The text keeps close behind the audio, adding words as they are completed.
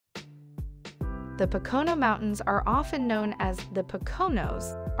The Pocono Mountains are often known as the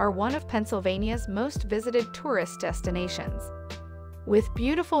Poconos, are one of Pennsylvania's most visited tourist destinations. With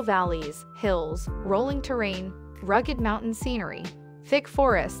beautiful valleys, hills, rolling terrain, rugged mountain scenery, thick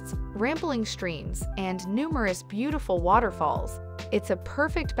forests, rambling streams, and numerous beautiful waterfalls, it's a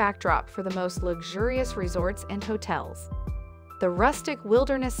perfect backdrop for the most luxurious resorts and hotels. The rustic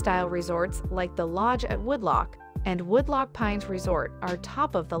wilderness-style resorts like the Lodge at Woodlock and Woodlock Pines Resort are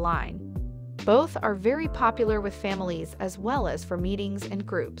top of the line. Both are very popular with families as well as for meetings and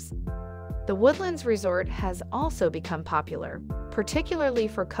groups. The Woodlands Resort has also become popular, particularly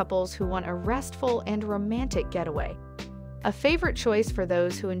for couples who want a restful and romantic getaway. A favorite choice for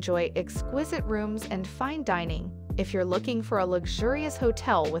those who enjoy exquisite rooms and fine dining. If you're looking for a luxurious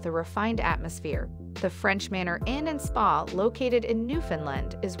hotel with a refined atmosphere, the French Manor Inn and Spa located in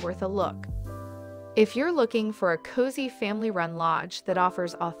Newfoundland is worth a look. If you're looking for a cozy family-run lodge that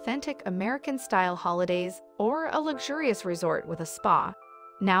offers authentic American-style holidays or a luxurious resort with a spa,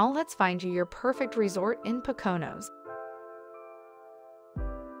 now let's find you your perfect resort in Poconos.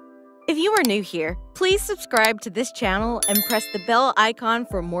 If you are new here, please subscribe to this channel and press the bell icon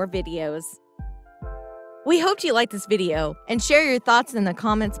for more videos. We hope you liked this video and share your thoughts in the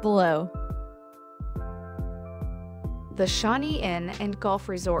comments below. The Shawnee Inn and Golf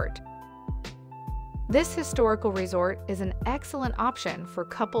Resort. This historical resort is an excellent option for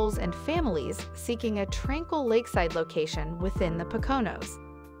couples and families seeking a tranquil lakeside location within the Poconos.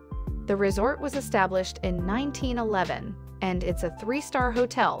 The resort was established in 1911, and it's a 3-star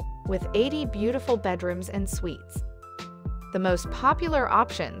hotel with 80 beautiful bedrooms and suites. The most popular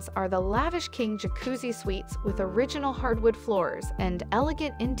options are the lavish king jacuzzi suites with original hardwood floors and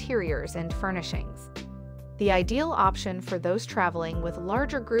elegant interiors and furnishings. The ideal option for those traveling with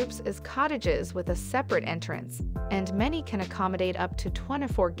larger groups is cottages with a separate entrance, and many can accommodate up to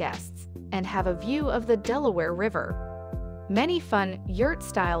 24 guests and have a view of the Delaware River. Many fun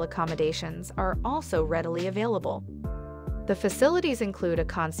yurt-style accommodations are also readily available. The facilities include a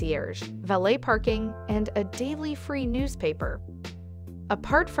concierge, valet parking, and a daily free newspaper.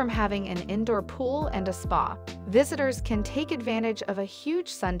 Apart from having an indoor pool and a spa, visitors can take advantage of a huge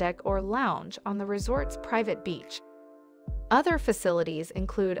sun deck or lounge on the resort's private beach. Other facilities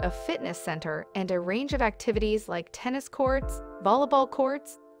include a fitness center and a range of activities like tennis courts, volleyball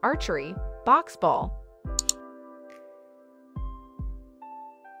courts, archery, box ball.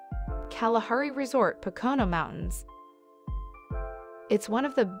 Kalahari Resort, Pocono Mountains. It's one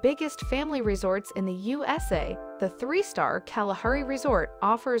of the biggest family resorts in the USA. The 3-star Kalahari Resort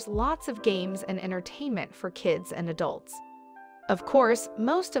offers lots of games and entertainment for kids and adults. Of course,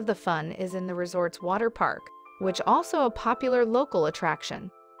 most of the fun is in the resort's water park, which is also a popular local attraction.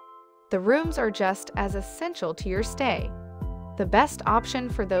 The rooms are just as essential to your stay. The best option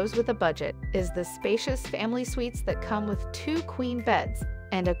for those with a budget is the spacious family suites that come with 2 queen beds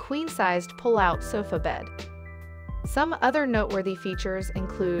and a queen-sized pull-out sofa bed. Some other noteworthy features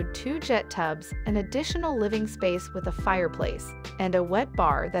include 2 jet tubs, an additional living space with a fireplace, and a wet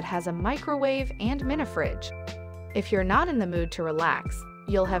bar that has a microwave and mini-fridge. If you're not in the mood to relax,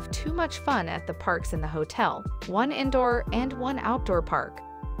 you'll have too much fun at the parks in the hotel, 1 indoor and 1 outdoor park.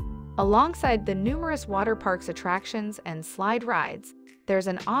 Alongside the numerous water parks attractions and slide rides, there's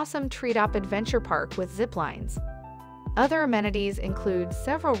an awesome treetop adventure park with zip lines. Other amenities include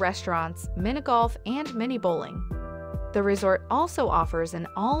several restaurants, mini-golf, and mini-bowling. The resort also offers an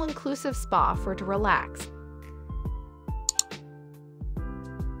all-inclusive spa to relax.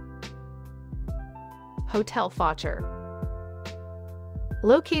 Hotel Faucher.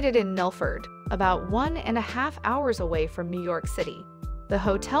 Located in Milford, about 1.5 hours away from New York City, the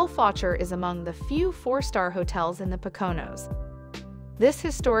Hotel Faucher is among the few 4-star hotels in the Poconos. This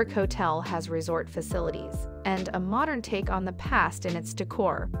historic hotel has resort facilities and a modern take on the past in its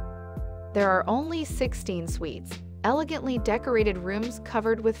decor. There are only 16 suites, elegantly decorated rooms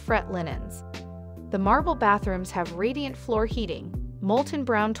covered with fret linens. The marble bathrooms have radiant floor heating, molten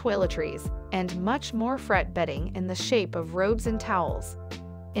brown toiletries, and much more fret bedding in the shape of robes and towels.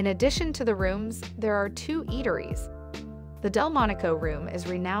 In addition to the rooms, there are 2 eateries. The Delmonico room is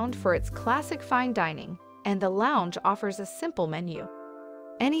renowned for its classic fine dining, and the lounge offers a simple menu.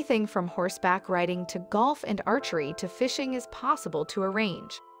 Anything from horseback riding to golf and archery to fishing is possible to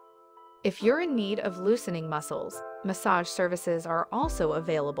arrange. If you're in need of loosening muscles, massage services are also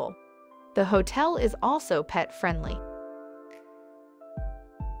available. The hotel is also pet-friendly.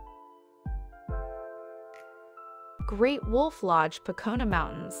 Great Wolf Lodge, Pocono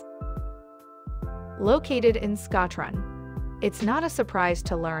Mountains. Located in Scotland, It's not a surprise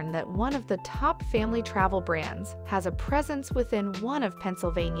to learn that one of the top family travel brands has a presence within one of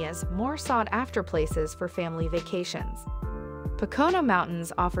Pennsylvania's more sought-after places for family vacations. Pocono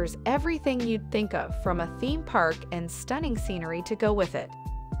Mountains offers everything you'd think of, from a theme park and stunning scenery to go with it.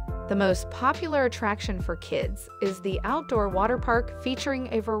 The most popular attraction for kids is the outdoor water park, featuring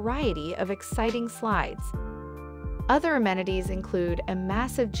a variety of exciting slides. Other amenities include a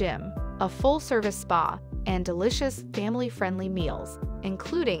massive gym, a full-service spa, and delicious family-friendly meals,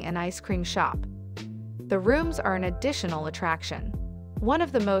 including an ice cream shop. The rooms are an additional attraction, one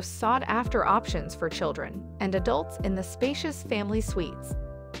of the most sought-after options for children and adults in the spacious family suites.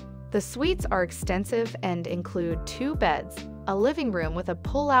 The suites are extensive and include 2 beds, a living room with a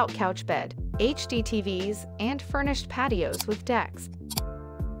pull-out couch bed, HD TVs, and furnished patios with decks.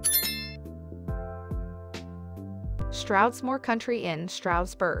 Stroudsmore Country Inn,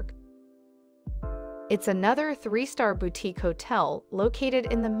 Stroudsburg. It's another 3-star boutique hotel located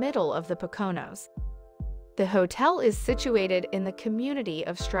in the middle of the Poconos. The hotel is situated in the community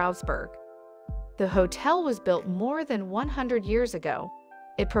of Stroudsburg. The hotel was built more than 100 years ago.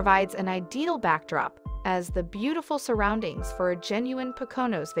 It provides an ideal backdrop as the beautiful surroundings for a genuine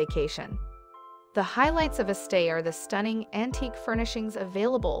Poconos vacation. The highlights of a stay are the stunning antique furnishings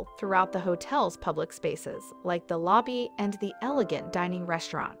available throughout the hotel's public spaces, like the lobby and the elegant dining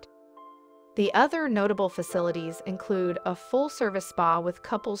restaurant. The other notable facilities include a full-service spa with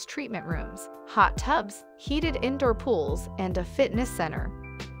couples treatment rooms, hot tubs, heated indoor pools, and a fitness center.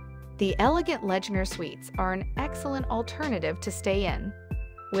 The elegant Legner Suites are an excellent alternative to stay in,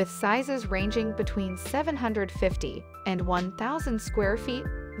 with sizes ranging between 750 and 1,000 square feet.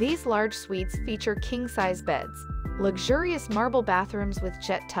 These large suites feature king-size beds, luxurious marble bathrooms with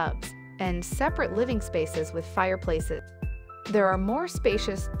jet tubs, and separate living spaces with fireplaces. There are more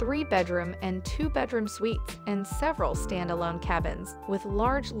spacious 3-bedroom and 2-bedroom suites and several standalone cabins with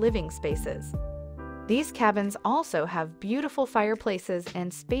large living spaces. These cabins also have beautiful fireplaces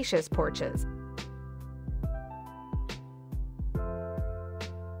and spacious porches.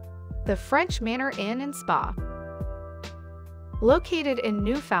 The French Manor Inn and Spa, located in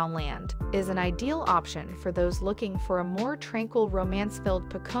Newfoundland, is an ideal option for those looking for a more tranquil, romance-filled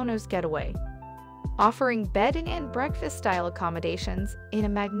Poconos getaway. Offering bedding and breakfast-style accommodations in a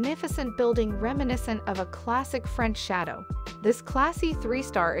magnificent building reminiscent of a classic French chateau, this classy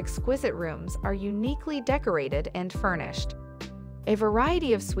 3-star exquisite rooms are uniquely decorated and furnished. A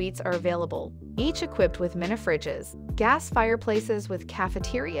variety of suites are available, each equipped with mini fridges, gas fireplaces with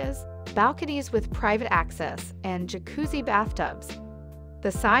cafeterias, balconies with private access, and jacuzzi bathtubs.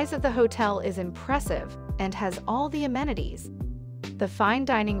 The size of the hotel is impressive and has all the amenities. The fine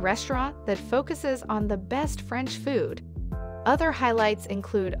dining restaurant that focuses on the best French food. Other highlights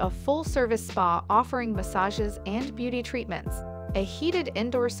include a full-service spa offering massages and beauty treatments, a heated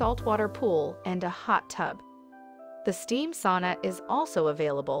indoor saltwater pool, and a hot tub. The steam sauna is also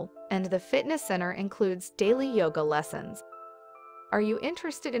available, and the fitness center includes daily yoga lessons. Are you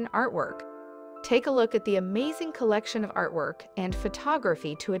interested in artwork? Take a look at the amazing collection of artwork and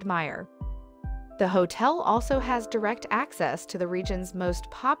photography to admire. The hotel also has direct access to the region's most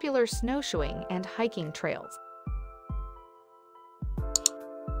popular snowshoeing and hiking trails.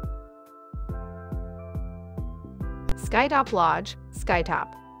 Skytop Lodge,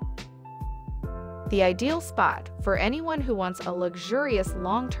 Skytop. The ideal spot for anyone who wants a luxurious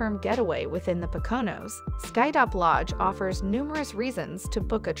long-term getaway within the Poconos, Skytop Lodge offers numerous reasons to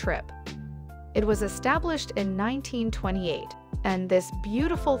book a trip. It was established in 1928, and this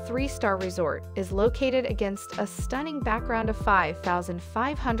beautiful 3-star resort is located against a stunning background of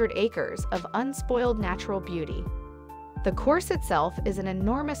 5,500 acres of unspoiled natural beauty. The course itself is an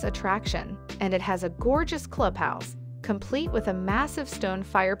enormous attraction, and it has a gorgeous clubhouse, complete with a massive stone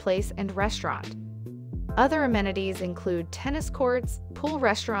fireplace and restaurant. Other amenities include tennis courts, pool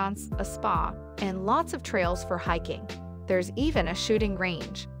restaurants, a spa, and lots of trails for hiking. There's even a shooting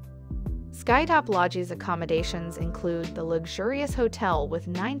range. Skytop Lodge's accommodations include the luxurious hotel with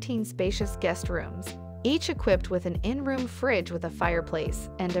 19 spacious guest rooms, each equipped with an in-room fridge with a fireplace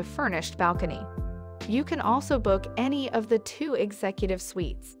and a furnished balcony. You can also book any of the 2 executive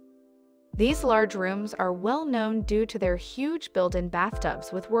suites. These large rooms are well known due to their huge built-in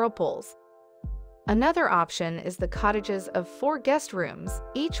bathtubs with whirlpools. Another option is the cottages of 4 guest rooms,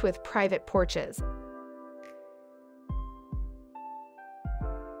 each with private porches.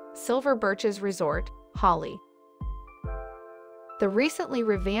 Silver Birches Resort, Holly. The recently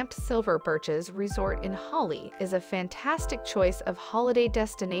revamped Silver Birches Resort in Holly is a fantastic choice of holiday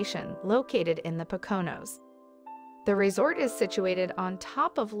destination located in the Poconos. The resort is situated on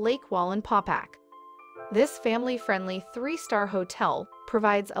top of Lake Wallenpaupack. This family-friendly 3-star hotel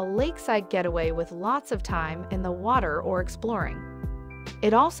provides a lakeside getaway with lots of time in the water or exploring.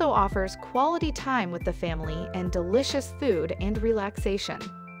 It also offers quality time with the family and delicious food and relaxation.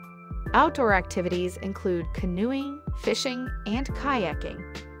 Outdoor activities include canoeing, fishing, and kayaking.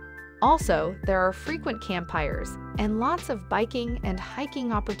 Also, there are frequent campfires and lots of biking and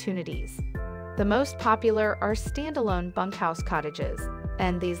hiking opportunities. The most popular are standalone bunkhouse cottages,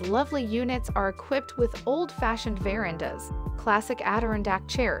 and these lovely units are equipped with old-fashioned verandas, classic Adirondack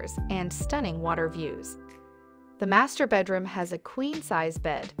chairs, and stunning water views. The master bedroom has a queen-size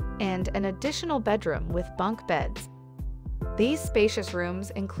bed and an additional bedroom with bunk beds. These spacious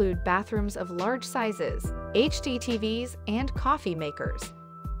rooms include bathrooms of large sizes, HD TVs, and coffee makers.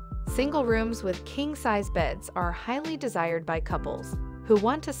 Single rooms with king-size beds are highly desired by couples who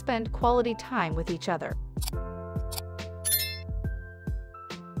want to spend quality time with each other.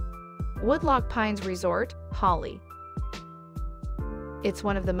 Woodlock Pines Resort, Holly. It's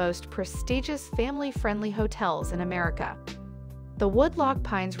one of the most prestigious family-friendly hotels in America. The Woodlock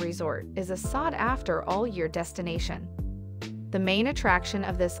Pines Resort is a sought-after all-year destination. The main attraction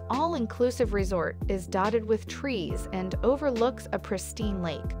of this all-inclusive resort is dotted with trees and overlooks a pristine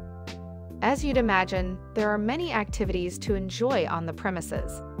lake. As you'd imagine, there are many activities to enjoy on the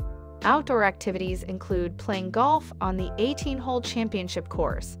premises. Outdoor activities include playing golf on the 18-hole championship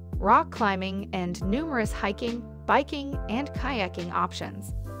course, rock climbing, and numerous hiking, biking, and kayaking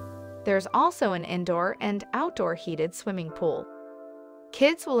options. There's also an indoor and outdoor heated swimming pool.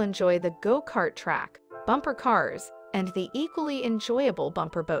 Kids will enjoy the go-kart track, bumper cars, and the equally enjoyable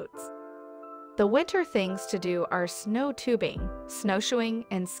bumper boats. The winter things to do are snow tubing, snowshoeing,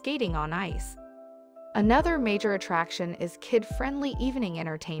 and skating on ice. Another major attraction is kid-friendly evening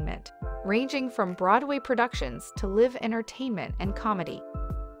entertainment, ranging from Broadway productions to live entertainment and comedy.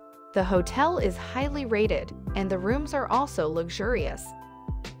 The hotel is highly rated, and the rooms are also luxurious.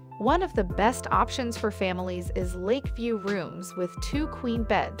 One of the best options for families is Lakeview rooms with 2 queen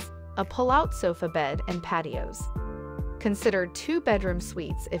beds, a pull-out sofa bed, and patios. Consider 2-bedroom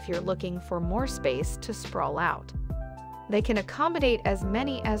suites if you're looking for more space to sprawl out. They can accommodate as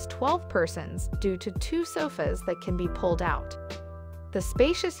many as 12 persons due to 2 sofas that can be pulled out. The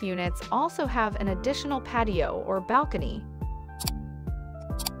spacious units also have an additional patio or balcony.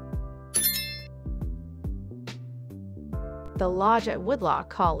 The Lodge at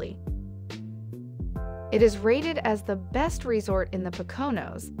Woodlock, Holly. It is rated as the best resort in the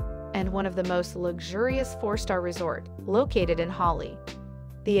Poconos and one of the most luxurious 4-star resort located in Holly.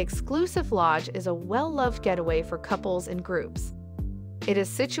 The exclusive lodge is a well-loved getaway for couples and groups. It is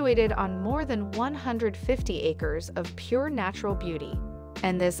situated on more than 150 acres of pure natural beauty,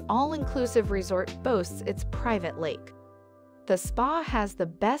 and this all-inclusive resort boasts its private lake. The spa has the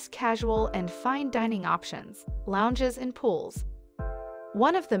best casual and fine dining options, lounges, and pools.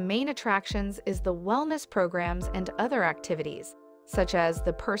 One of the main attractions is the wellness programs and other activities, such as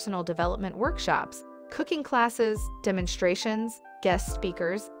the personal development workshops, cooking classes, demonstrations, guest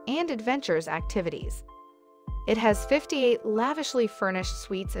speakers, and adventures activities. It has 58 lavishly furnished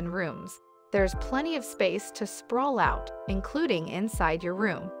suites and rooms. There's plenty of space to sprawl out, including inside your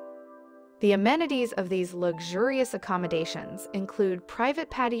room. The amenities of these luxurious accommodations include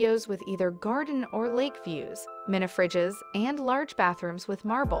private patios with either garden or lake views, mini fridges, and large bathrooms with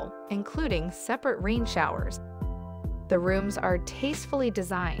marble, including separate rain showers. The rooms are tastefully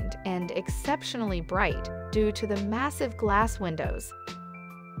designed and exceptionally bright due to the massive glass windows.